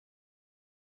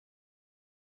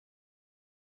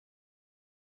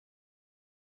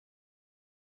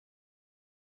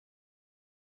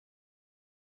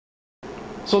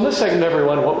So in this segment,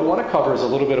 everyone, what we want to cover is a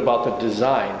little bit about the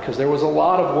design, because there was a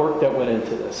lot of work that went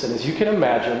into this. And as you can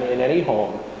imagine, in any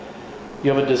home,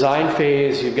 you have a design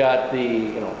phase, you've got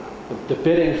the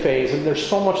bidding phase, and there's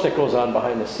so much that goes on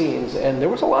behind the scenes. And there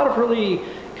was a lot of really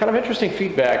kind of interesting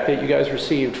feedback that you guys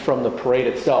received from the parade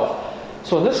itself.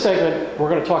 So in this segment, we're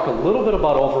going to talk a little bit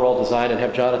about overall design and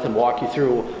have Jonathan walk you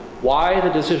through why the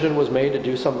decision was made to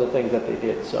do some of the things that they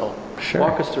did. So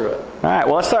walk us through it. All right,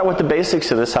 well, let's start with the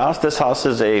basics of this house. This house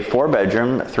is a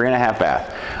 4-bedroom, 3.5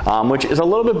 bath, which is a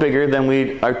little bit bigger than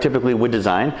we typically would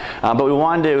design, but we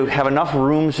wanted to have enough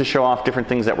rooms to show off different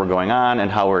things that were going on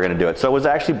and how we're going to do it. So it was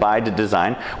actually by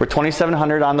design. We're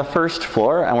 2,700 on the first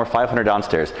floor and we're 500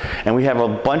 downstairs. And we have a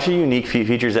bunch of unique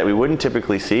features that we wouldn't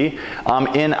typically see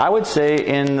I would say,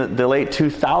 in the late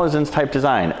 2000s type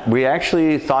design. We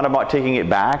actually thought about taking it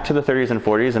back to the 30s and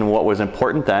 40s and what was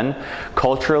important then,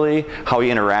 culturally, how we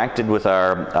interacted with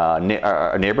our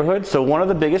neighborhood. So one of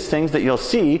the biggest things that you'll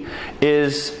see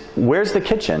is, where's the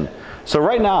kitchen? So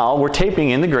right now, we're taping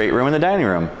in the great room and the dining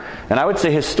room. And I would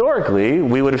say historically,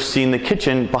 we would have seen the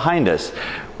kitchen behind us.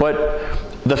 But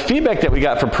the feedback that we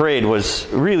got for Parade was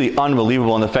really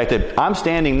unbelievable in the fact that I'm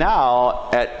standing now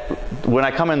when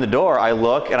I come in the door, I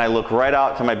look right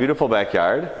out to my beautiful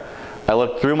backyard. I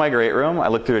look through my great room, I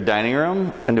look through a dining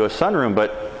room, into a sunroom,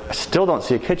 but I still don't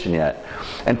see a kitchen yet.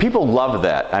 And people love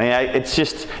that. I mean,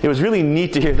 it was really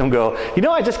neat to hear them go,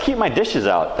 I just keep my dishes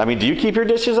out. I mean, do you keep your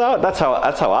dishes out? That's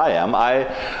how I am.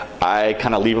 I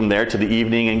kind of leave them there to the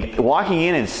evening, and walking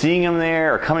in and seeing them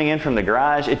there or coming in from the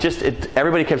garage,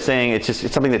 everybody kept saying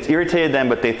it's something that's irritated them,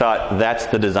 but they thought that's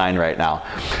the design right now.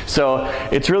 So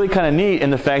it's really kind of neat in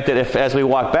the fact that as we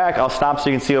walk back, I'll stop so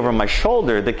you can see over my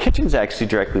shoulder, the kitchen's actually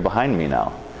directly behind me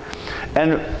now.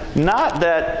 And not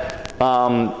that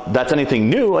that's anything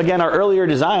new. Again, our earlier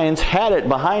designs had it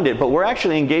behind it, but we're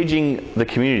actually engaging the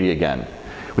community again.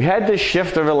 We had this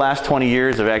shift over the last 20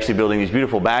 years of actually building these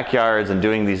beautiful backyards and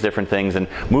doing these different things and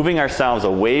moving ourselves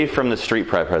away from the street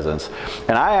presence.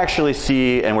 And I actually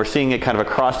see, and we're seeing it kind of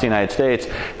across the United States,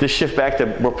 this shift back to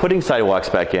we're putting sidewalks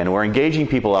back in, we're engaging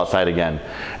people outside again.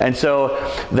 And so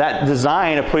that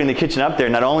design of putting the kitchen up there,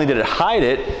 not only did it hide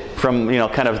it from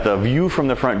kind of the view from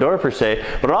the front door per se,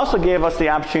 but it also gave us the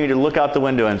opportunity to look out the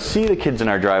window and see the kids in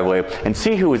our driveway and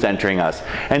see who was entering us.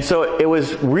 And so it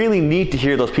was really neat to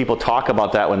hear those people talk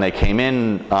about that when they came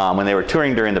in, when they were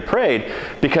touring during the parade,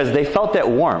 because they felt that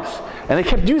warmth. And they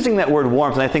kept using that word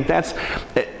warmth, and I think that's,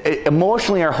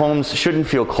 emotionally our homes shouldn't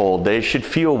feel cold. They should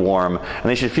feel warm, and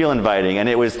they should feel inviting. And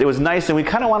it was nice, and we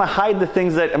kind of want to hide the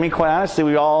things that, quite honestly,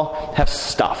 we all have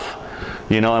stuff.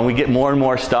 And we get more and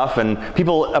more stuff, and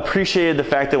people appreciated the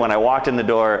fact that when I walked in the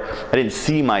door, I didn't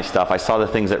see my stuff. I saw the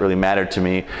things that really mattered to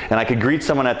me, and I could greet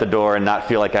someone at the door and not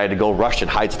feel like I had to go rush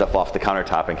and hide stuff off the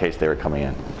countertop in case they were coming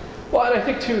in. Well, and I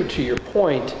think too, to your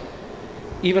point,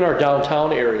 even our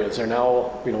downtown areas are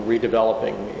now,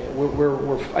 redeveloping.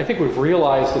 I think we've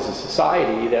realized as a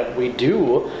society that we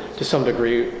do, to some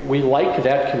degree, we like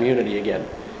that community again,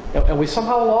 and we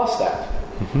somehow lost that.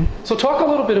 Mm-hmm. So talk a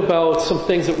little bit about some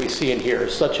things that we see in here,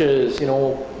 such as,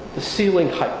 the ceiling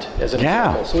height as an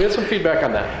example. So we had some feedback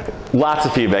on that. Lots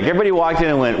of feedback. Everybody walked in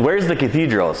and went, "Where's the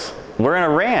cathedrals? We're in a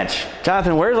ranch.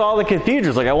 Jonathan, where's all the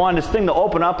cathedrals?" Like, I wanted this thing to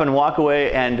open up and walk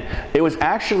away, and it was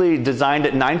actually designed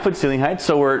at 9-foot ceiling height,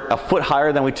 so we're a foot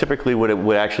higher than we typically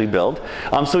would actually build.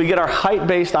 So we get our height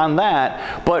based on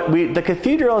that, but the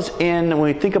cathedrals, when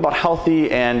we think about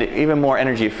healthy and even more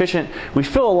energy efficient, we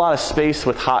fill a lot of space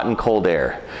with hot and cold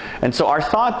air. And so our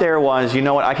thought there was,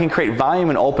 I can create volume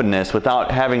and openness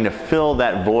without having to fill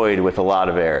that void with a lot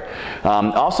of air.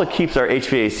 Also keeps our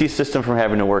HVAC system from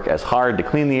having to work as hard to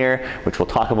clean the air, which we'll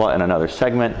talk about in another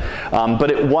segment. But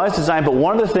it was designed, but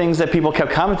one of the things that people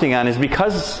kept commenting on is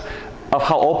because of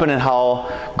how open and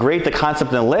how great the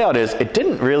concept and the layout is, it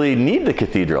didn't really need the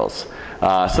cathedrals.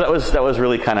 So that was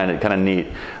really kind of neat.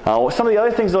 Some of the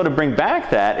other things though to bring back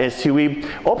that is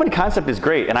open concept is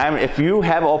great, and if you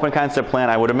have an open concept plan,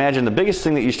 I would imagine the biggest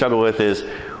thing that you struggle with is,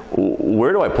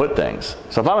 where do I put things?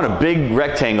 So if I'm in a big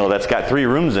rectangle that's got 3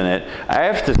 rooms in it, I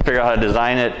have to figure out how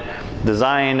to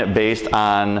design based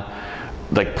on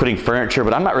like putting furniture,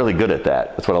 but I'm not really good at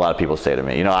that. That's what a lot of people say to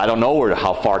me. I don't know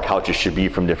how far couches should be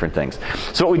from different things.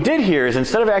 So what we did here is,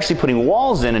 instead of actually putting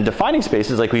walls in and defining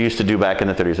spaces like we used to do back in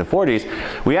the 30s and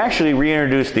 40s, we actually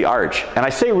reintroduced the arch. And I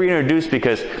say reintroduced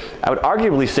because I would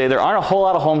arguably say there aren't a whole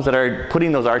lot of homes that are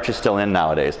putting those arches still in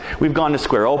nowadays. We've gone to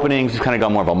square openings, we've kind of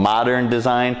gone more of a modern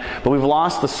design, but we've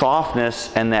lost the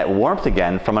softness and that warmth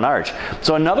again from an arch.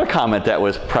 So another comment that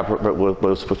was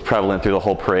prevalent through the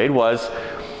whole parade was,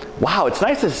 wow, it's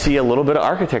nice to see a little bit of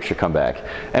architecture come back.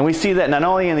 And we see that not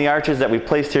only in the arches that we've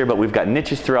placed here, but we've got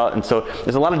niches throughout. And so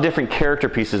there's a lot of different character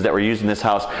pieces that were used in this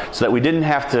house so that we didn't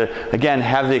have to, again,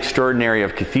 have the extraordinary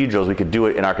of cathedrals. We could do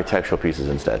it in architectural pieces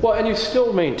instead. Well, and you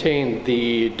still maintain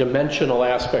the dimensional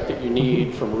aspect that you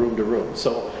need from room to room.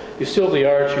 So you still have the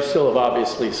arch, you still have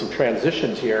obviously some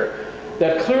transitions here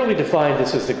that clearly define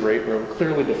this as the great room,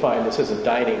 clearly define this as a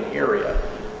dining area.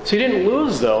 So you didn't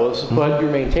lose those, but you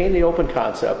maintain the open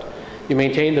concept. You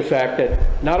maintain the fact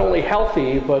that not only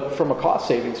healthy, but from a cost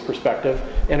savings perspective,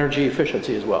 energy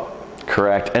efficiency as well.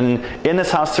 Correct. And in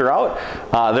this house throughout,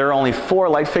 there are only 4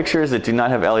 light fixtures that do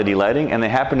not have LED lighting, and they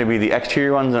happen to be the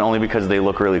exterior ones, and only because they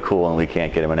look really cool and we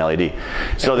can't get them in LED.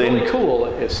 So really cool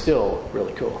is still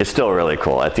really cool. It's still really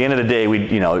cool. At the end of the day,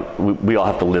 we all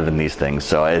have to live in these things.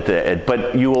 So,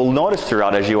 but you will notice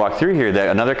throughout as you walk through here that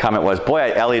another comment was,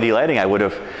 boy, LED lighting, I would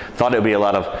have thought it would be a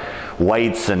lot of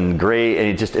whites and gray,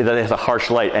 and it has a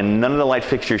harsh light, and none of the light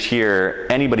fixtures here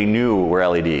anybody knew were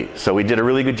LED. So we did a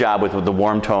really good job with the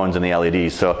warm tones and the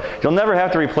LEDs. So you'll never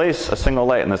have to replace a single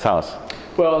light in this house.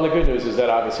 Well, and the good news is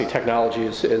that obviously technology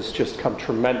has just come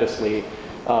tremendously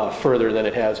further than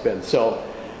it has been. So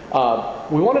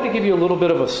we wanted to give you a little bit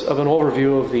of an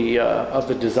overview of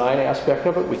the design aspect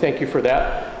of it. We thank you for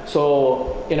that.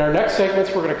 So in our next segments,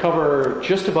 we're going to cover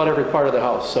just about every part of the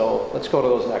house. So let's go to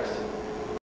those next.